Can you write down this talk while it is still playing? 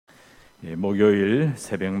목요일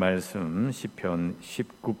새벽 말씀 시편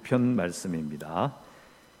 19편 말씀입니다.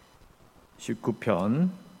 19편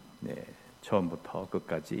처음부터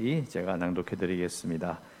끝까지 제가 낭독해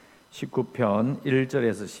드리겠습니다. 19편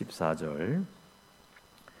 1절에서 14절.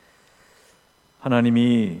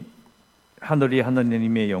 하나님이 하늘이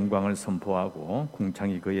하나님의 영광을 선포하고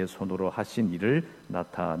궁창이 그의 손으로 하신 일을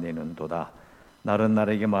나타내는도다. 날은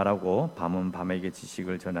날에게 말하고 밤은 밤에게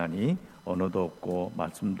지식을 전하니 언어도 없고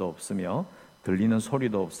말씀도 없으며 들리는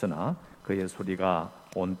소리도 없으나 그의 소리가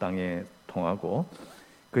온 땅에 통하고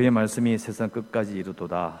그의 말씀이 세상 끝까지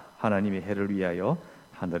이르도다. 하나님이 해를 위하여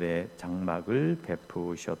하늘에 장막을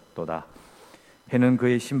베푸셨도다. 해는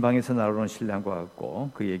그의 신방에서 나오는 신랑과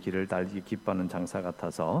같고 그의 길을 달리기 기뻐하는 장사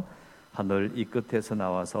같아서 하늘 이 끝에서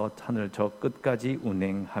나와서 하늘 저 끝까지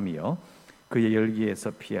운행하며 그의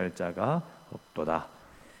열기에서 피할 자가 없도다.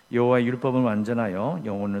 여호와의 율법은 완전하여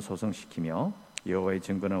영혼을 소성시키며 여호와의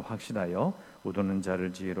증거는 확실하여 우두는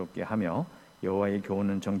자를 지혜롭게 하며 여호와의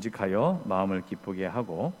교훈은 정직하여 마음을 기쁘게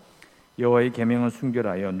하고 여호와의 계명은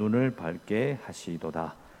순결하여 눈을 밝게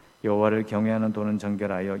하시도다. 여호와를 경외하는 도는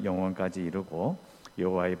정결하여 영원까지 이르고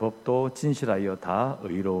여호와의 법도 진실하여 다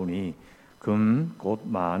의로우니 금 곧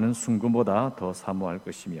많은 순금보다 더 사모할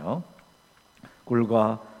것이며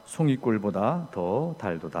꿀과 송이꿀보다 더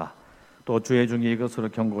달도다. 또 주의 중에 이것으로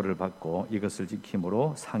경고를 받고 이것을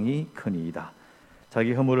지킴으로 상이 크니이다.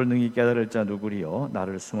 자기 허물을 능히 깨달을 자 누구리요?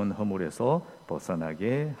 나를 숨은 허물에서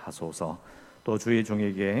벗어나게 하소서. 또 주의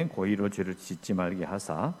종에게 고의로 죄를 짓지 말게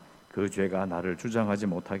하사 그 죄가 나를 주장하지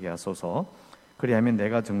못하게 하소서. 그리하면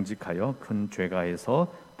내가 정직하여 큰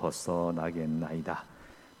죄가에서 벗어나겠나이다.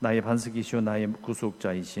 나의 반석이시오 나의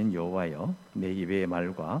구속자이신 여호와여, 내 입의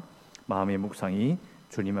말과 마음의 묵상이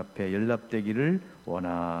주님 앞에 연락되기를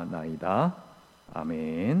원하나이다.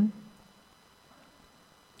 아멘.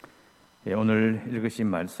 오늘 읽으신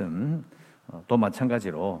말씀 또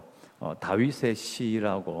마찬가지로 다윗의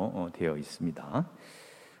시라고 되어 있습니다.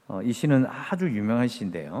 이 시는 아주 유명한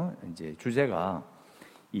시인데요. 이제 주제가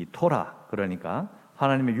이 토라, 그러니까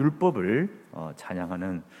하나님의 율법을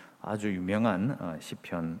찬양하는 아주 유명한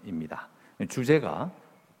시편입니다. 주제가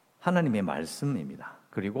하나님의 말씀입니다.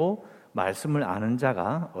 그리고 말씀을 아는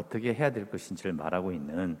자가 어떻게 해야 될 것인지를 말하고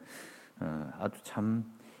있는 아주 참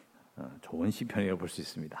좋은 시편이라고 볼 수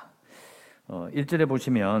있습니다. 1절에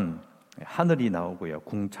보시면 하늘이 나오고요,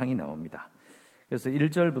 궁창이 나옵니다. 그래서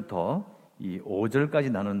 1절부터 이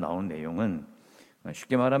 5절까지 나온 내용은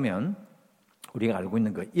쉽게 말하면 우리가 알고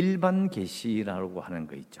있는 그 일반 계시라고 하는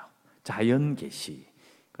거 있죠. 자연 계시.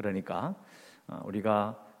 그러니까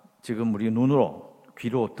우리가 지금 우리 눈으로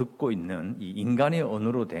귀로 듣고 있는 이 인간의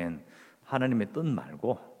언어로 된 하나님의 뜻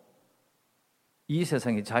말고 이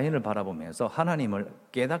세상의 자연을 바라보면서 하나님을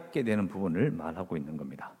깨닫게 되는 부분을 말하고 있는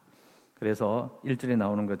겁니다. 그래서 1절에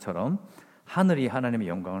나오는 것처럼 하늘이 하나님의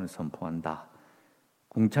영광을 선포한다.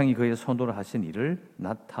 궁창이 그의 손으로 하신 일을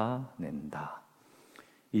나타낸다.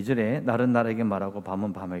 2절에 날은 날에게 말하고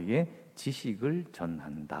밤은 밤에게 지식을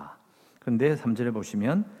전한다. 그런데 3절에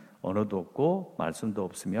보시면 언어도 없고 말씀도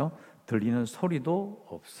없으며 들리는 소리도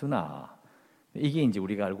없으나, 이게 이제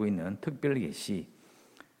우리가 알고 있는 특별 계시는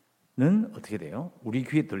어떻게 돼요? 우리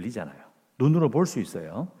귀에 들리잖아요. 눈으로 볼 수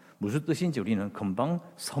있어요. 무슨 뜻인지 우리는 금방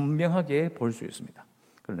선명하게 볼 수 있습니다.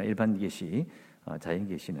 그러나 일반 계시, 자연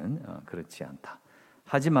계시는 그렇지 않다.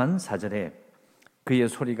 하지만 4절에 그의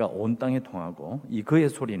소리가 온 땅에 통하고 이 그의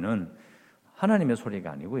소리는 하나님의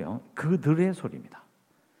소리가 아니고요, 그들의 소리입니다.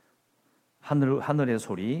 하늘의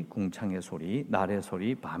소리, 궁창의 소리, 날의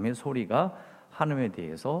소리, 밤의 소리가 하나님에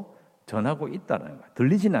대해서 전하고 있다는 거예요.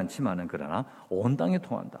 들리지는 않지만은 그러나 온 땅에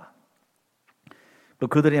통한다. 또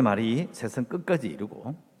그들의 말이 세상 끝까지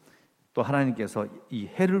이르고 또 하나님께서 이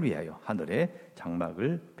해를 위하여 하늘에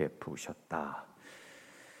장막을 베푸셨다.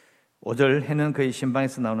 5절 해는 그의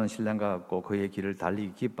신방에서 나오는 신랑과 같고 그의 길을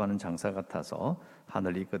달리기 기뻐하는 장사 같아서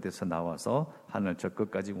하늘 이 끝에서 나와서 하늘 저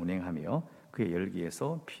끝까지 운행하며 그의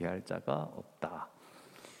열기에서 피할 자가 없다.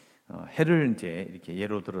 해를 이제 이렇게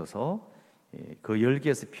예로 들어서 그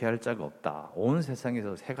열기에서 피할 자가 없다. 온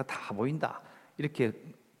세상에서 해가 다 보인다. 이렇게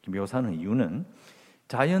묘사하는 이유는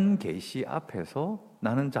자연 계시 앞에서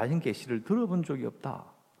나는 자연 계시를 들어본 적이 없다.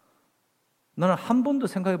 나는 한 번도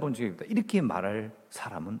생각해 본 적이 없다. 이렇게 말할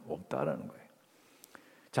사람은 없다라는 거예요.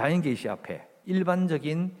 자연 계시 앞에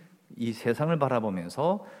일반적인 이 세상을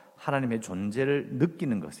바라보면서 하나님의 존재를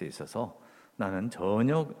느끼는 것에 있어서 나는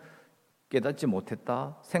전혀 깨닫지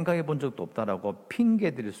못했다, 생각해 본 적도 없다라고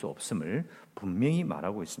핑계 드릴 수 없음을 분명히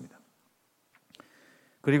말하고 있습니다.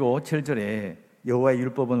 그리고 7절에 여호와의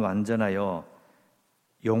율법은 완전하여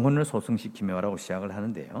영혼을 소성시키며 라고 시작을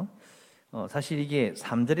하는데요, 사실 이게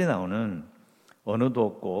 3절에 나오는 언어도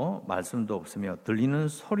없고 말씀도 없으며 들리는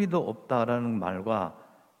소리도 없다라는 말과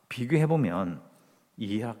비교해보면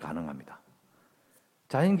이해가 가능합니다.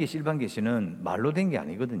 자연계시, 일반계시는 말로 된 게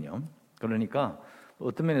아니거든요. 그러니까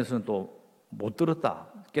어떤 면에서는 또 못 들었다,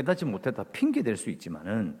 깨닫지 못했다 핑계 댈 수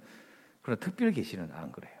있지만은 그러나 특별계시는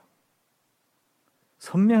안 그래요.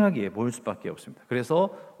 선명하게 보일 수밖에 없습니다.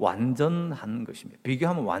 그래서 완전한 것입니다.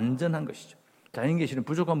 비교하면 완전한 것이죠. 자연계시는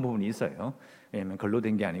부족한 부분이 있어요. 왜냐하면 글로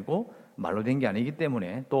된 게 아니고 말로 된 게 아니기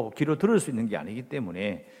때문에, 또 귀로 들을 수 있는 게 아니기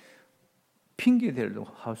때문에 핑계대도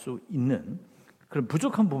할 수 있는 그런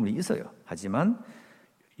부족한 부분이 있어요. 하지만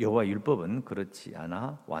여호와 율법은 그렇지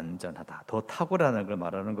않아 완전하다, 더 탁월하다는 걸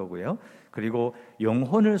말하는 거고요. 그리고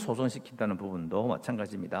영혼을 소성시킨다는 부분도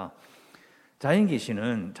마찬가지입니다.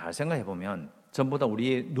 자연계시는 잘 생각해 보면 전부 다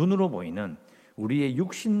우리의 눈으로 보이는 우리의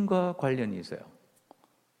육신과 관련이 있어요.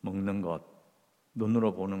 먹는 것,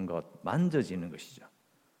 눈으로 보는 것, 만져지는 것이죠.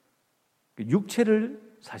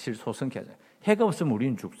 육체를 사실 소성케 하잖아요. 해가 없으면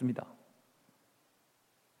우리는 죽습니다.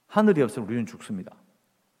 하늘이 없으면 우리는 죽습니다.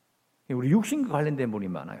 우리 육신과 관련된 부분이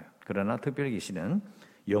많아요. 그러나 특별계시는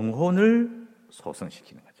영혼을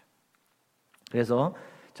소성시키는 거죠. 그래서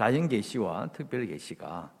자연계시와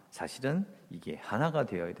특별계시가 사실은 이게 하나가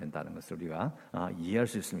되어야 된다는 것을 우리가 이해할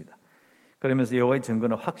수 있습니다. 그러면서 여호와의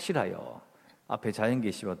증거는 확실하여, 앞에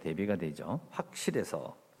자연계시와 대비가 되죠.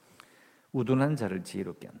 확실해서 우둔한 자를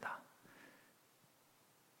지혜롭게 한다.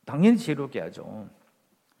 당연히 지혜롭게 하죠.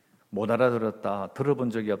 못 알아들었다,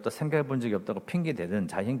 들어본 적이 없다, 생각해 본 적이 없다고 핑계대든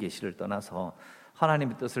자연계시를 떠나서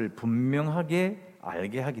하나님의 뜻을 분명하게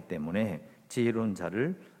알게 하기 때문에 지혜로운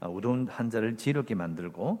자를, 우둔한 자를 지혜롭게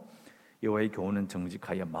만들고, 여호와의 교훈은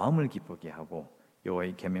정직하여 마음을 기쁘게 하고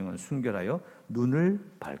여호와의 계명은 순결하여 눈을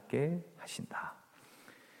밝게 하신다.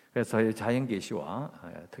 그래서 자연계시와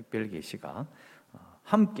특별계시가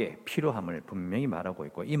함께 필요함을 분명히 말하고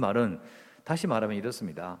있고, 이 말은 다시 말하면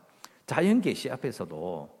이렇습니다. 자연계시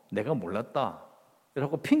앞에서도 내가 몰랐다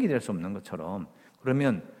라고 핑계댈 수 없는 것처럼,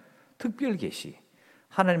 그러면 특별계시,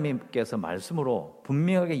 하나님께서 말씀으로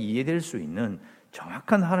분명하게 이해될 수 있는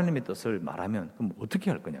정확한 하나님의 뜻을 말하면 그럼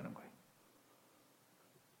어떻게 할 거냐는 거예요.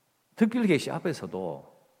 특별계시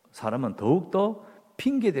앞에서도 사람은 더욱더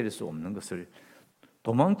핑계댈 수 없는 것을,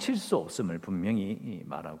 도망칠 수 없음을 분명히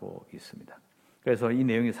말하고 있습니다. 그래서 이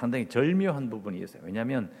내용이 상당히 절묘한 부분이 있어요.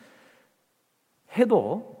 왜냐하면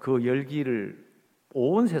해도 그 열기를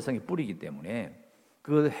온 세상에 뿌리기 때문에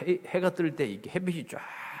그 해가 뜰 때 이렇게 햇빛이 쫙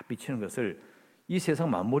비치는 것을 이 세상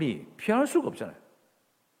만물이 피할 수가 없잖아요.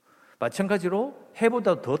 마찬가지로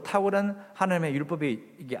해보다 더 탁월한 하나님의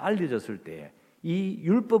율법이 이게 알려졌을 때 이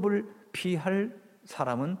율법을 피할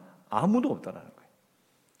사람은 아무도 없다라는 거예요.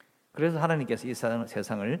 그래서 하나님께서 이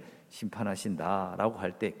세상을 심판하신다라고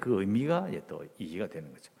할 때 그 의미가 또 이해가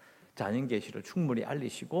되는 거죠. 자연계시를 충분히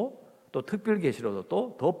알리시고 또 특별계시로도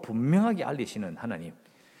또 더 분명하게 알리시는 하나님,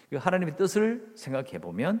 하나님의 뜻을 생각해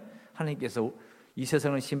보면 하나님께서 이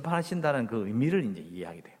세상을 심판하신다는 그 의미를 이제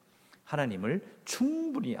이해하게 돼요. 하나님을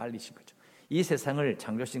충분히 알리신 거죠. 이 세상을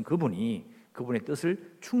창조하신 그분이 그분의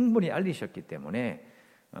뜻을 충분히 알리셨기 때문에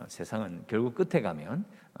세상은 결국 끝에 가면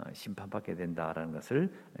심판받게 된다라는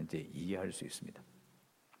것을 이제 이해할 수 있습니다.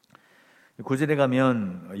 9절에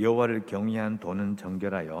가면 여호와를 경외한 도는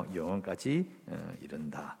정결하여 영원까지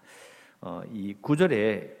이른다. 이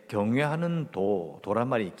 9절에 경외하는 도란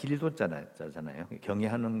말이 길도자잖아요.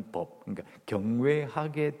 경외하는 법, 그러니까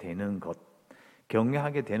경외하게 되는 것,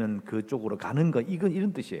 경외하게 되는 그쪽으로 가는 것,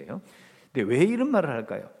 이런 뜻이에요. 근데 왜 이런 말을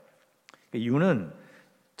할까요? 이유는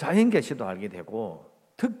자연계시도 알게 되고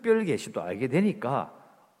특별계시도 알게 되니까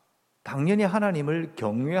당연히 하나님을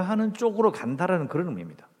경외하는 쪽으로 간다라는 그런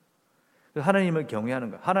의미입니다. 하나님을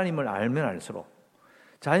경외하는 것, 하나님을 알면 알수록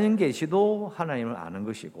자연계시도 하나님을 아는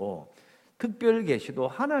것이고 특별계시도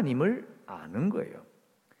하나님을 아는 거예요.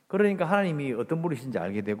 그러니까 하나님이 어떤 분이신지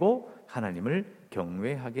알게 되고 하나님을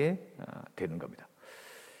경외하게 되는 겁니다.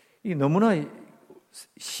 이게 너무나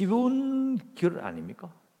쉬운 길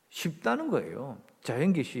아닙니까? 쉽다는 거예요.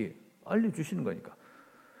 자연계시 알려주시는 거니까.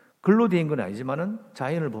 글로 된 건 아니지만은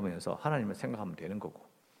자연을 보면서 하나님을 생각하면 되는 거고,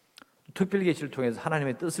 특별계시를 통해서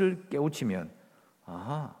하나님의 뜻을 깨우치면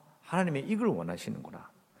하나님의 이걸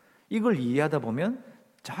원하시는구나, 이걸 이해하다 보면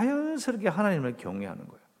자연스럽게 하나님을 경외하는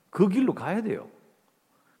거예요. 그 길로 가야 돼요.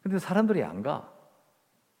 근데 사람들이 안 가.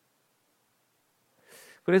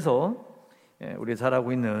 그래서 우리 잘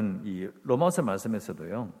알고 있는 이 로마서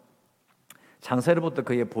말씀에서도요, 창세로부터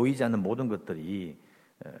그에 보이지 않는 모든 것들이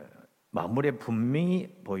만물에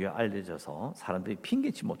분명히 보여 알려져서 사람들이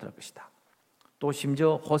핑계치 못할 것이다. 또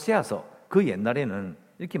심지어 호세아서 그 옛날에는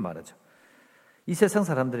이렇게 말하죠. 이 세상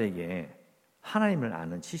사람들에게 하나님을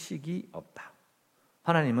아는 지식이 없다.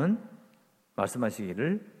 하나님은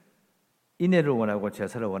말씀하시기를 인애를 원하고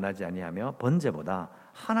제사를 원하지 아니하며 번제보다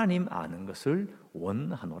하나님 아는 것을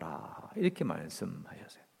원하노라 이렇게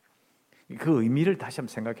말씀하셨어요. 그 의미를 다시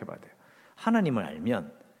한번 생각해 봐야 돼요. 하나님을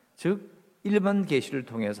알면, 즉 일반 계시를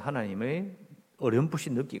통해서 하나님의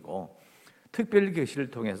어렴풋이 느끼고 특별 계시를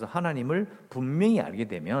통해서 하나님을 분명히 알게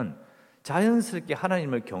되면 자연스럽게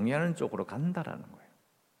하나님을 경외하는 쪽으로 간다라는 거예요.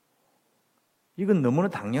 이건 너무나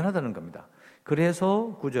당연하다는 겁니다.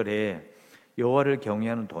 그래서 9절에 여호와를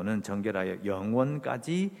경외하는 도는 정결하여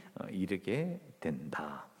영원까지 이르게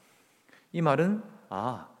된다. 이 말은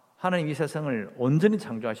하나님 이 세상을 온전히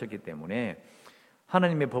창조하셨기 때문에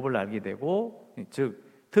하나님의 법을 알게 되고, 즉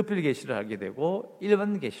특별 계시를 알게 되고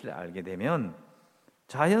일반 계시를 알게 되면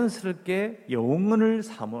자연스럽게 영원을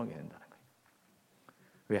사모하게 된다는 거예요.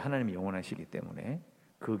 왜? 하나님이 영원하시기 때문에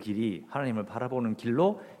그 길이 하나님을 바라보는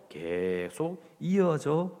길로 계속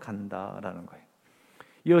이어져 간다라는 거예요.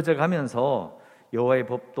 이어져 가면서 여호와의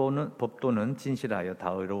법도는 진실하여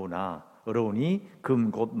다 어려우니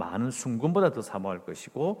금 곧 많은 순금보다 더 사모할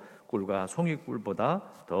것이고 꿀과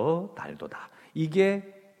송이꿀보다 더 달도다.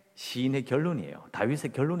 이게 시인의 결론이에요.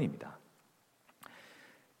 다윗의 결론입니다.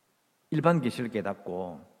 일반 계시를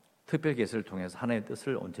깨닫고 특별 계시를 통해서 하나님의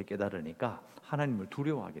뜻을 온전히 깨달으니까 하나님을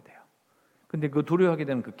두려워하게 돼요. 근데 그 두려워하게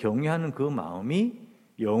되는 그 경외하는 그 마음이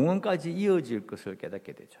영원까지 이어질 것을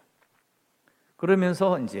깨닫게 되죠.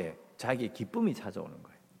 그러면서 이제 자기의 기쁨이 찾아오는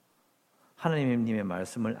거예요. 하나님의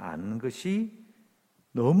말씀을 아는 것이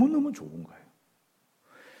너무너무 좋은 거예요.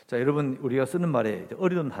 자, 여러분, 우리가 쓰는 말에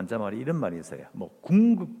어려운 한자말이 이런 말이 있어요.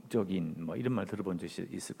 궁극적인 이런 말 들어본 적이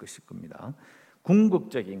있을 것일 겁니다.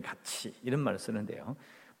 궁극적인 가치 이런 말을 쓰는데요.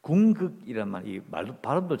 궁극이란 말, 이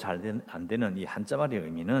발음도 잘 안 되는 이 한자말의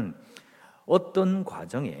의미는 어떤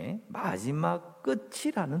과정의 마지막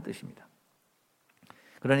끝이라는 뜻입니다.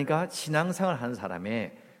 그러니까 신앙생활을 하는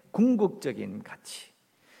사람의 궁극적인 가치,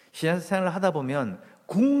 신앙생활을 하다 보면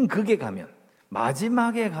궁극에 가면,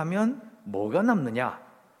 마지막에 가면 뭐가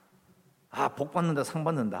남느냐? 복 받는다, 상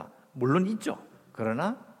받는다, 물론 있죠.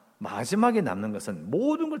 그러나 마지막에 남는 것은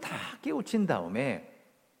모든 걸 다 깨우친 다음에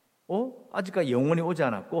아직까지 영원히 오지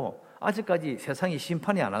않았고 아직까지 세상이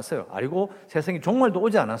심판이 안 왔어요. 그리고 세상이 종말도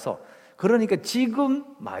오지 않았어. 그러니까 지금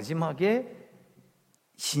마지막에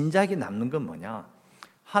신작이 남는 건 뭐냐?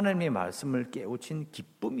 하나님의 말씀을 깨우친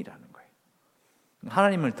기쁨이라는 거예요.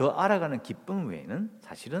 하나님을 더 알아가는 기쁨 외에는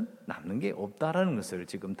사실은 남는 게 없다라는 것을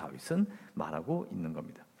지금 다윗은 말하고 있는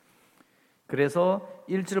겁니다. 그래서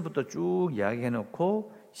 1절부터 쭉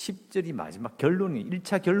이야기해놓고 10절이 마지막 결론이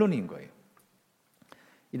 1차 결론인 거예요.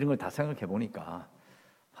 이런 걸 다 생각해 보니까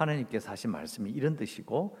하나님께서 하신 말씀이 이런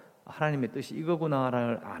뜻이고 하나님의 뜻이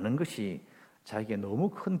이거구나를 아는 것이 자기에게 너무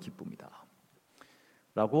큰 기쁨이다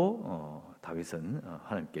라고 다윗은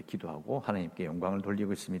하나님께 기도하고 하나님께 영광을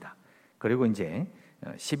돌리고 있습니다. 그리고 이제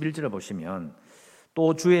 11절을 보시면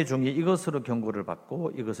또 주의 종이 이것으로 경고를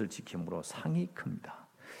받고 이것을 지킴으로 상이 큽니다.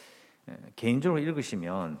 개인적으로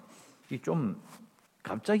읽으시면 좀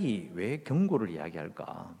갑자기 왜 경고를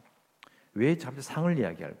이야기할까? 왜 갑자기 상을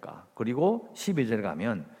이야기할까? 그리고 12절에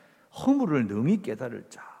가면 허물을 능히 깨달을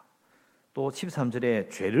자, 또 13절에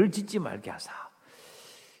죄를 짓지 말게 하사.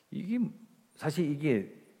 이게 사실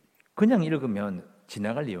이게 그냥 읽으면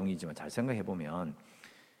지나갈 내용이지만 잘 생각해 보면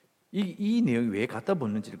이 내용이 왜 갖다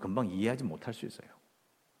붙는지를 금방 이해하지 못할 수 있어요.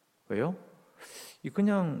 왜요?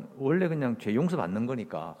 그냥 원래 그냥 죄 용서 받는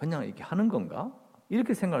거니까 그냥 이렇게 하는 건가?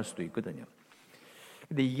 이렇게 생각할 수도 있거든요.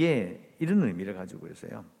 근데 이게 이런 의미를 가지고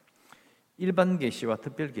있어요. 일반 계시와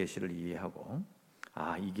특별 계시를 이해하고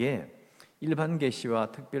이게 일반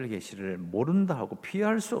계시와 특별 계시를 모른다 하고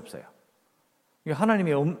피할 수 없어요.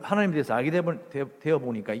 하나님에 대해서 알게 되어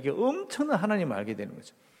보니까 이게 엄청난 하나님을 알게 되는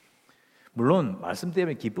거죠. 물론 말씀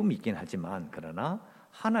때문에 기쁨이 있긴 하지만 그러나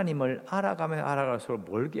하나님을 알아가면 알아갈수록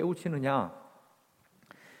뭘 깨우치느냐?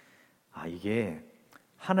 이게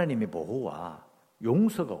하나님의 보호와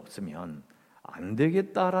용서가 없으면 안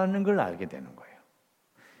되겠다라는 걸 알게 되는 거예요.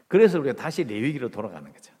 그래서 우리가 다시 레위기로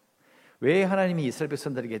돌아가는 거죠. 왜 하나님이 이스라엘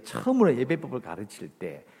백성들에게 처음으로 예배법을 가르칠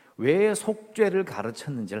때 왜 속죄를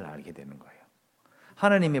가르쳤는지를 알게 되는 거예요.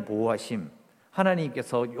 하나님의 보호하심,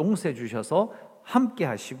 하나님께서 용서해 주셔서 함께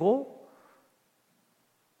하시고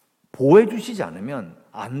보호해 주시지 않으면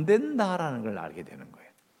안 된다라는 걸 알게 되는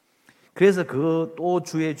거예요. 그래서 그 또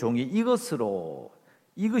주의 종이 이것이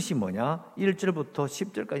뭐냐? 1절부터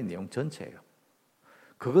 10절까지 내용 전체예요.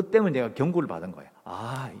 그것 때문에 내가 경고를 받은 거예요.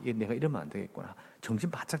 이게 내가 이러면 안 되겠구나.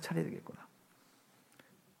 정신 바짝 차려야 되겠구나.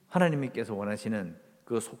 하나님께서 원하시는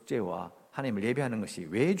그 속죄와 하나님을 예배하는 것이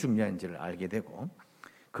왜 중요한지를 알게 되고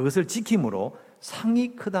그것을 지킴으로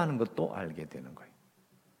상이 크다는 것도 알게 되는 거예요.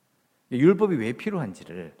 율법이 왜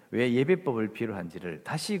필요한지를, 왜 예배법을 필요한지를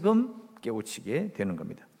다시금 깨우치게 되는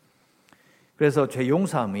겁니다. 그래서 죄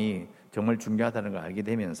용서함이 정말 중요하다는 걸 알게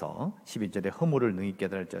되면서 12절에 허물을 능히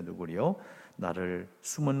깨달을 자 누구리요? 나를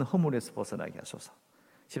숨은 허물에서 벗어나게 하소서.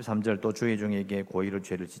 13절 또 주의 종에게 고의로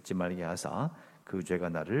죄를 짓지 말게 하사 그 죄가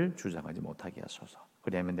나를 주장하지 못하게 하소서.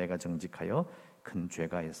 그리하면 내가 정직하여 큰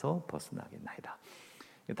죄가에서 벗어나겠나이다.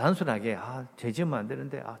 단순하게 죄 지으면 안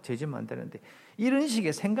되는데, 죄 지으면 안 되는데, 이런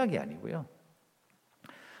식의 생각이 아니고요.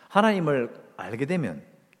 하나님을 알게 되면,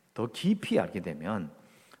 더 깊이 알게 되면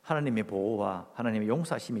하나님의 보호와 하나님의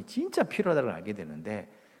용서하심이 진짜 필요하다는 걸 알게 되는데,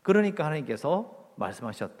 그러니까 하나님께서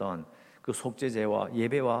말씀하셨던 그 속죄제와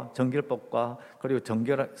예배와 정결법과 그리고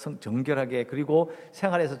정결하게 그리고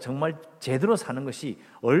생활에서 정말 제대로 사는 것이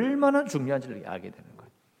얼마나 중요한지를 알게 되는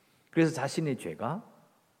거예요. 그래서 자신의 죄가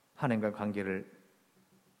하나님과 관계를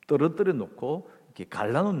떨어뜨려 놓고 이렇게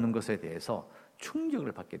갈라놓는 것에 대해서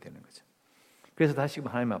충격을 받게 되는 거죠. 그래서 다시금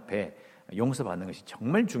하나님 앞에 용서받는 것이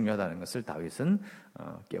정말 중요하다는 것을 다윗은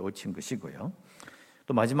깨우친 것이고요.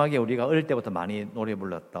 또 마지막에 우리가 어릴 때부터 많이 노래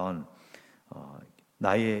불렀던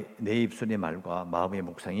내 입술의 말과 마음의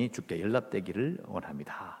묵상이 주께 연락되기를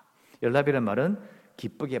원합니다. 연락이라는 말은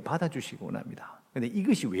기쁘게 받아주시기 원합니다. 그런데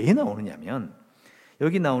이것이 왜 나오느냐면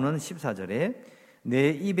여기 나오는 14절에 내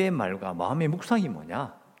입의 말과 마음의 묵상이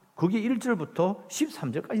뭐냐? 그게 1절부터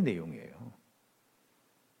 13절까지 내용이에요.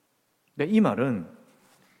 이 말은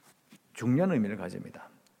중요한 의미를 가집니다.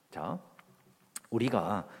 자,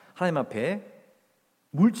 우리가 하나님 앞에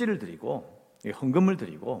물질을 드리고 헌금을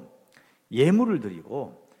드리고 예물을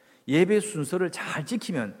드리고 예배 순서를 잘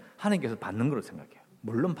지키면 하나님께서 받는 거로 생각해요.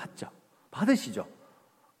 물론 받죠. 받으시죠.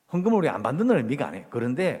 헌금을 우리 안 받는 의미가 아니에요.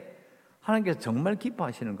 그런데 하나님께서 정말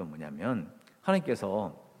기뻐하시는 건 뭐냐면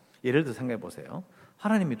하나님께서 예를 들어 생각해 보세요.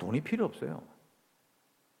 하나님이 돈이 필요 없어요.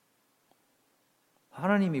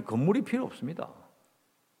 하나님이 건물이 필요 없습니다.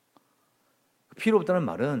 필요 없다는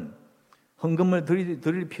말은 헌금을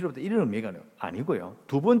드릴 필요 없다 이런 의미가 아니고요.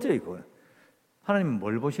 두 번째 이거예요. 하나님은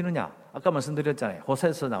뭘 보시느냐? 아까 말씀드렸잖아요.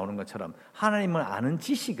 호세에서 나오는 것처럼 하나님을 아는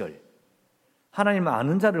지식을, 하나님을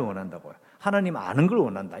아는 자를 원한다고요. 하나님 아는 걸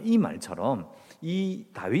원한다. 이 말처럼 이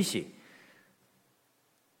다윗이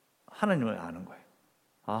하나님을 아는 거예요.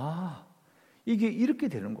 이게 이렇게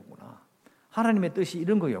되는 거구나. 하나님의 뜻이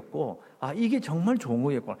이런 거였고, 이게 정말 좋은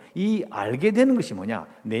거였구나. 이 알게 되는 것이 뭐냐?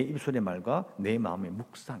 내 입술의 말과 내 마음의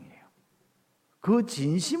묵상이에요. 그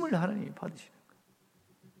진심을 하나님이 받으시는 거예요.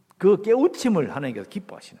 그 깨우침을 하나님께서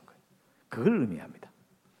기뻐하시는 거예요. 그걸 의미합니다.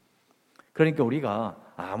 그러니까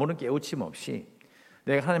우리가 아무런 깨우침 없이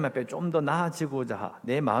내가 하나님 앞에 좀 더 나아지고자,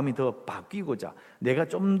 내 마음이 더 바뀌고자, 내가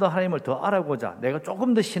좀 더 하나님을 더 알아보자, 내가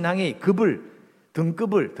조금 더 신앙의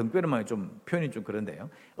등급이란 말이 좀 표현이 좀 그런데요.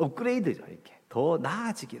 업그레이드죠. 이렇게 더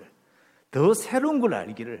나아지기를, 더 새로운 걸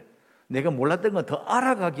알기를, 내가 몰랐던 걸 더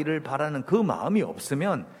알아가기를 바라는 그 마음이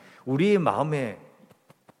없으면 우리의 마음의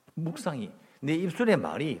묵상이, 내 입술의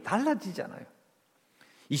말이 달라지잖아요.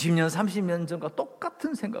 20년, 30년 전과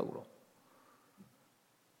똑같은 생각으로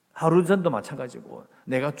하루 전도 마찬가지고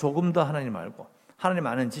내가 조금 더 하나님 알고 하나님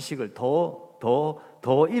아는 지식을 더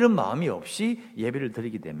이런 마음이 없이 예배를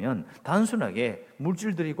드리게 되면 단순하게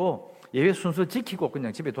물질 드리고 예배 순서 지키고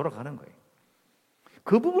그냥 집에 돌아가는 거예요.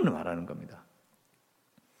 그 부분을 말하는 겁니다.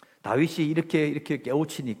 다윗이 이렇게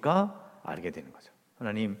깨우치니까 알게 되는 거죠.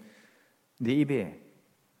 하나님, 내 입의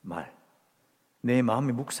말, 내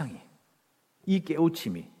마음의 묵상이, 이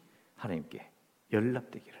깨우침이 하나님께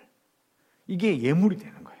연락되기를, 이게 예물이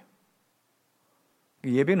되는 거예요.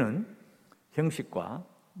 예배는 형식과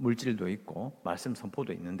물질도 있고 말씀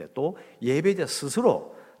선포도 있는데 또 예배자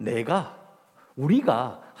스스로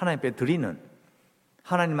우리가 하나님 앞에 드리는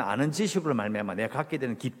하나님을 아는 지식으로 말미암아 내가 갖게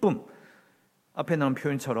되는 기쁨, 앞에 나온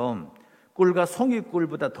표현처럼 꿀과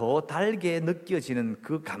송이꿀보다 더 달게 느껴지는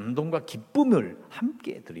그 감동과 기쁨을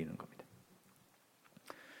함께 드리는 겁니다.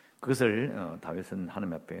 그것을 다윗은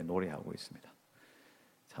하나님 앞에 노래하고 있습니다.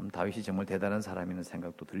 참 다윗이 정말 대단한 사람이라는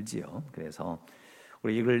생각도 들지요. 그래서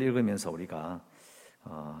우리 이걸 읽으면서 우리가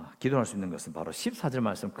기도할 수 있는 것은 바로 14절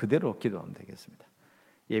말씀 그대로 기도하면 되겠습니다.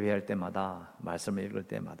 예배할 때마다, 말씀을 읽을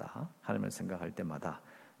때마다, 하나님을 생각할 때마다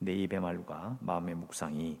내 입의 말과 마음의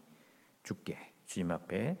묵상이 주님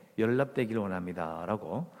앞에 연락되기를 원합니다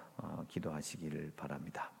라고 기도하시기를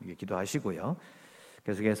바랍니다. 이게 기도하시고요.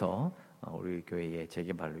 계속해서 우리 교회의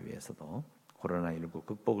재개발을 위해서도 코로나19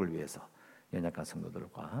 극복을 위해서 연약한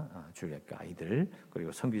성도들과 주일학교 아이들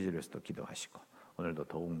그리고 선교지를 위해서도 기도하시고 오늘도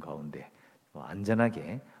더운 가운데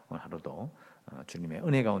안전하게 오늘 하루도 주님의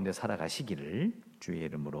은혜 가운데 살아가시기를 주의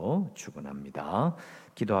이름으로 축원합니다.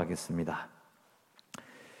 기도하겠습니다.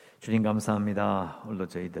 주님 감사합니다. 오늘도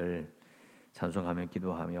저희들 찬송하며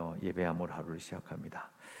기도하며 예배함으로 하루를 시작합니다.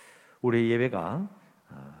 우리의 예배가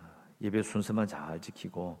예배 순서만 잘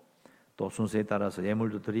지키고 또 순서에 따라서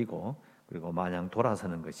예물도 드리고 그리고 마냥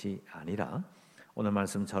돌아서는 것이 아니라 오늘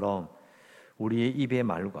말씀처럼 우리의 입의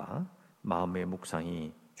말과 마음의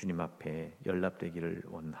묵상이 주님 앞에 연락되기를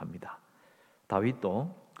원합니다.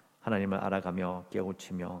 다윗도 하나님을 알아가며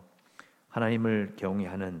깨우치며 하나님을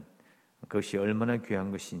경외하는 그것이 얼마나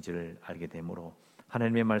귀한 것인지를 알게 되므로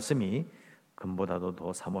하나님의 말씀이 금보다도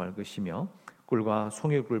더 사모할 것이며 꿀과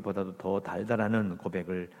송이꿀보다도 더 달달하는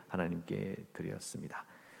고백을 하나님께 드렸습니다.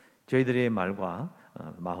 저희들의 말과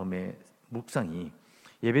마음의 묵상이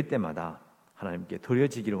예배 때마다 하나님께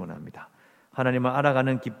드려지기를 원합니다. 하나님을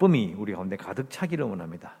알아가는 기쁨이 우리 가운데 가득 차기를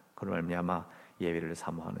원합니다. 그로 말미암아 예배를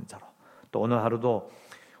사모하는 자로 또 오늘 하루도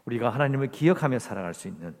우리가 하나님을 기억하며 살아갈 수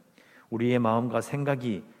있는 우리의 마음과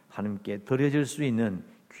생각이 하나님께 드려질 수 있는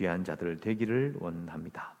귀한 자들 되기를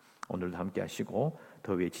원합니다. 오늘도 함께 하시고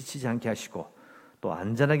더위에 지치지 않게 하시고 또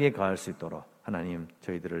안전하게 가할 수 있도록 하나님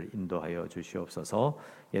저희들을 인도하여 주시옵소서.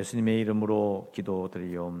 예수님의 이름으로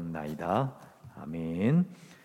기도드리옵나이다. 아멘.